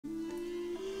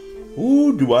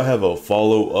Ooh, do I have a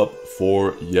follow-up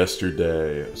for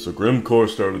yesterday? So Grimcore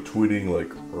started tweeting like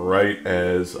right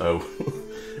as I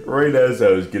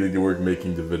was getting to work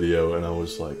making the video, and I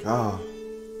was like,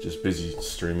 just busy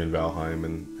streaming Valheim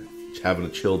and having a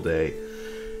chill day.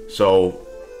 So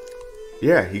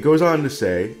yeah, he goes on to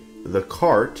say the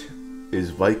cart is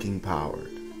Viking powered.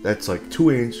 That's like two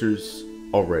answers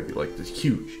already, like this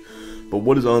huge. But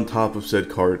what is on top of said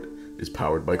cart is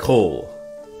powered by coal.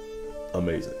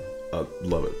 Amazing.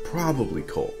 Love it. Probably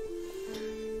coal.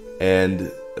 And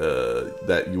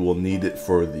that you will need it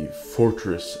for the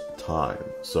fortress time.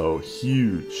 So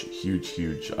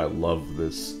huge. I love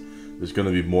this. There's going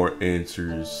to be more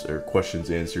answers or questions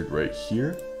answered right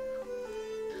here.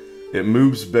 It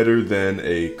moves better than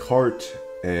a cart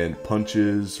and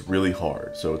punches really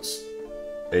hard. So it's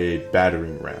a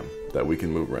battering ram that we can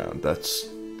move around. That's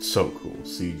so cool.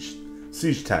 Siege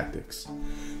tactics.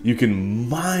 You can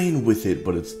mine with it,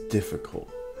 but it's difficult.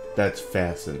 That's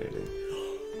fascinating.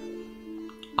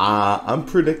 I'm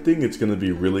predicting it's going to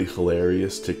be really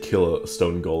hilarious to kill a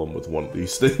stone golem with one of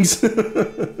these things.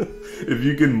 If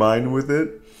you can mine with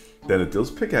it, then it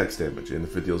deals pickaxe damage. And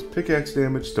if it deals pickaxe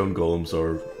damage, stone golems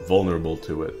are vulnerable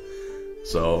to it.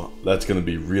 So that's going to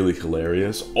be really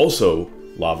hilarious. Also,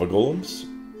 lava golems,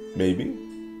 maybe.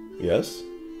 Yes,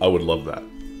 I would love that.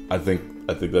 I think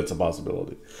that's a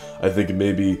possibility. I think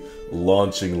maybe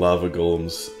launching lava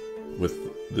golems with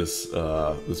this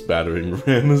this battering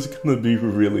ram is gonna be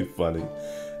really funny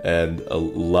and a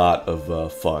lot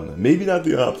of fun. Maybe not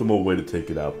the optimal way to take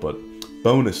it out, but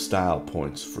bonus style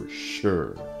points for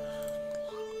sure.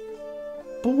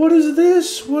 But what is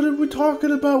this? What are we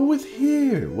talking about with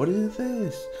here? What is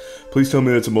this? Please tell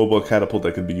me it's a mobile catapult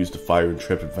that can be used to fire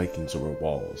intrepid Vikings over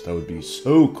walls. That would be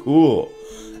so cool.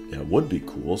 Yeah, it would be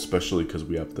cool, especially because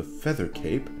we have the feather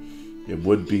cape. It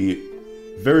would be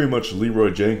very much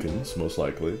Leroy Jenkins, most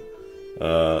likely.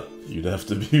 You'd have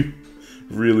to be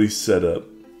really set up,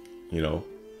 you know.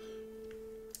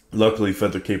 Luckily,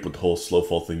 feather cape with the whole slow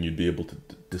fall thing, you'd be able to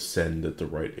descend at the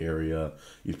right area.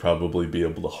 You'd probably be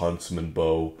able to huntsman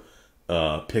bow,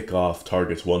 pick off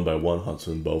targets one by one,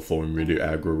 huntsman bow, 4-meter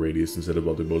aggro radius instead of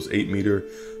other bows 8-meter.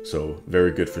 So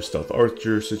very good for stealth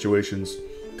archer situations.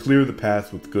 Clear the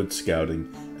path with good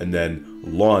scouting, and then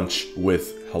launch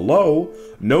with, hello,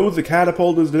 no, the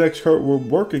catapult is the next cart we're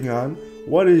working on.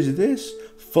 What is this?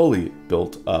 Fully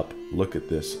built up. Look at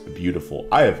this. Beautiful.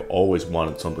 I have always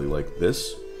wanted something like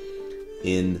this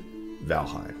in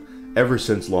Valheim. Ever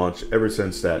since launch, ever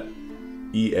since that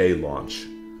EA launch.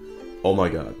 Oh my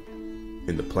god.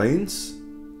 In the plains,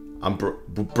 I'm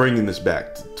bringing this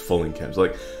back to Fulling Chems.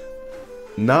 Like,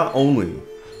 not only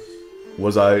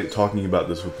was I talking about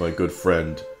this with my good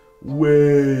friend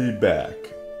way back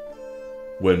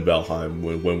when Valheim,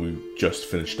 when we just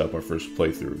finished up our first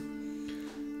playthrough.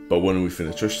 But when we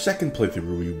finished our second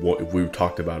playthrough, we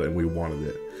talked about it and we wanted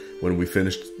it. When we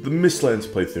finished the Mistlands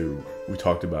playthrough, we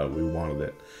talked about it, we wanted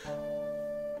it.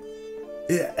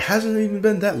 It hasn't even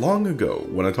been that long ago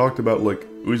when I talked about like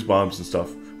ooze bombs and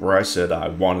stuff, where I said I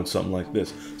wanted something like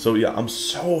this. So yeah, I'm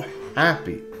so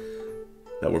happy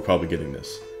that we're probably getting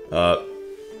this.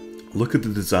 Look at the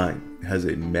design. It has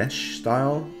a mesh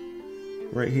style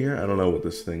right here. I don't know what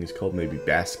this thing is called. Maybe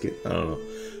basket. I don't know.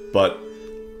 But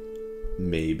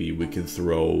maybe we can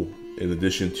throw, in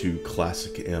addition to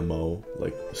classic ammo,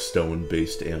 like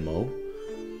stone-based ammo,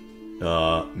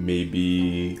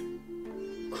 maybe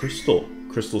crystal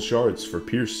shards for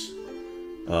pierce,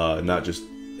 not just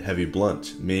heavy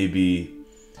blunt. Maybe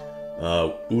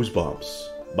ooze bombs,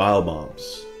 bile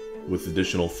bombs, with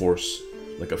additional force,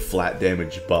 like a flat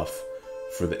damage buff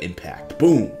for the impact.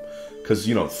 Boom! Because,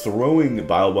 you know, throwing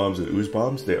bile bombs and ooze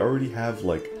bombs, they already have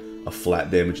like a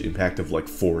flat damage impact of like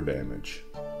 4 damage.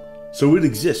 So it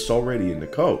exists already in the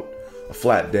code, a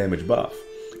flat damage buff.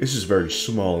 It's just very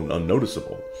small and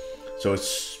unnoticeable. So it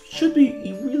should be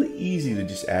really easy to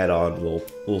just add on a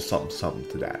little something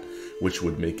to that, which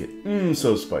would make it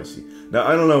so spicy. Now,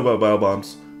 I don't know about bile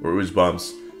bombs or ooze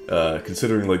bombs,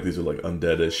 considering like these are like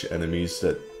undeadish enemies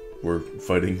that we're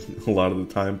fighting a lot of the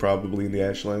time, probably in the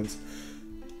Ashlands.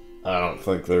 I don't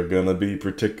think they're gonna be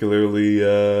particularly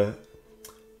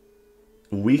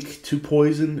weak to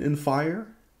poison and fire,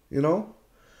 you know?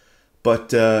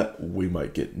 But we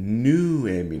might get new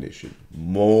ammunition,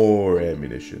 more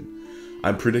ammunition.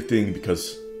 I'm predicting,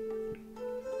 because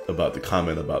about the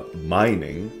comment about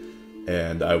mining,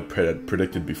 and I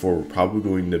predicted before, we're probably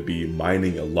going to be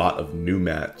mining a lot of new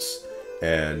mats,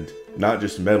 and not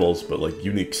just metals, but like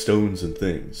unique stones and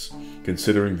things,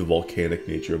 considering the volcanic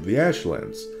nature of the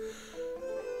Ashlands.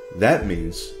 That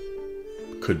means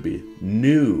could be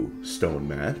new stone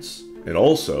mats, And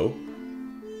also,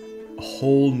 a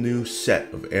whole new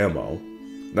set of ammo.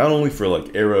 Not only for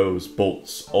like arrows,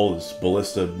 bolts, all this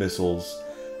ballista missiles,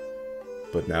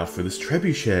 but now for this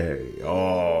trebuchet.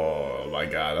 Oh my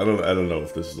god. I don't know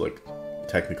if this is like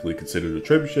technically considered a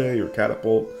trebuchet or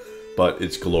catapult, but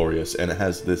it's glorious. And it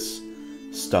has this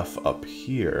stuff up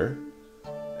here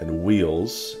and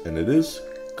wheels, and it is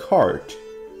cart.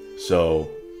 So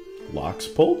locks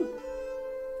pulled?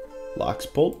 Locks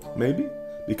pulled, maybe?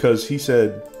 Because he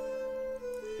said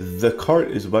the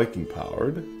cart is Viking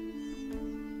powered.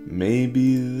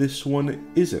 Maybe this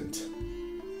one isn't.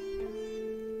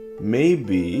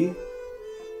 Maybe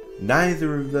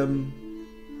neither of them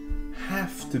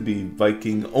have to be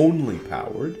Viking only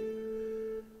powered.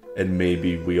 And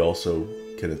maybe we also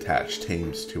can attach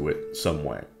tames to it some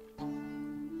way.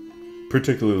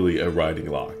 Particularly a riding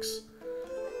locks.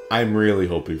 I'm really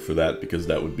hoping for that because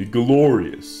that would be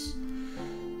glorious.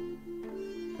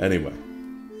 Anyway,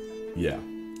 yeah,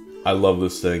 I love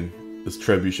this thing. This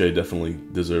trebuchet definitely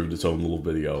deserved its own little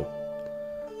video.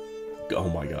 Oh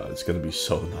my god, it's gonna be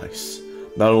so nice.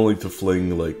 Not only to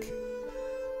fling like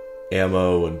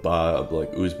ammo and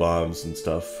like ooze bombs and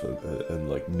stuff, and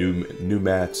like new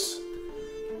mats,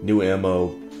 new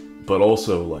ammo, but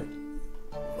also like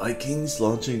Vikings,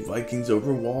 launching Vikings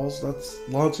over walls. That's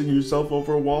launching yourself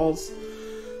over walls.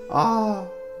 Ah,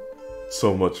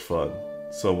 so much fun,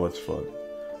 so much fun.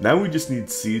 Now we just need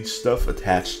siege stuff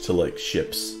attached to like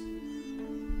ships.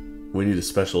 We need a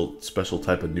special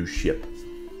type of new ship.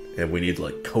 And we need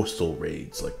like coastal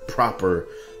raids, like proper,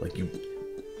 like you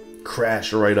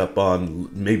crash right up on,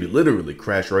 maybe literally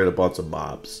crash right up on some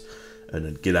mobs and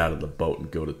then get out of the boat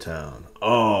and go to town.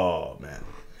 Oh man.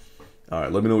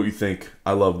 Alright, let me know what you think.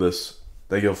 I love this.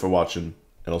 Thank you all for watching,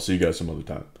 and I'll see you guys some other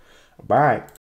time. Bye.